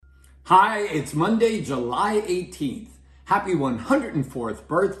Hi, it's Monday, July 18th. Happy 104th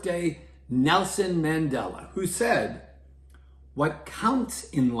birthday, Nelson Mandela, who said, "What counts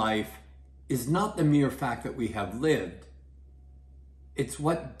in life is not the mere fact that we have lived. It's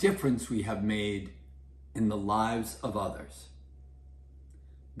what difference we have made in the lives of others."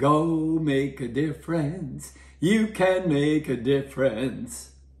 Go make a difference. You can make a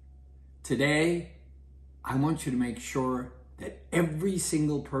difference. Today, I want you to make sure that every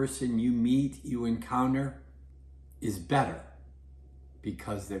single person you meet, you encounter, is better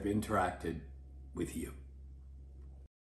because they've interacted with you.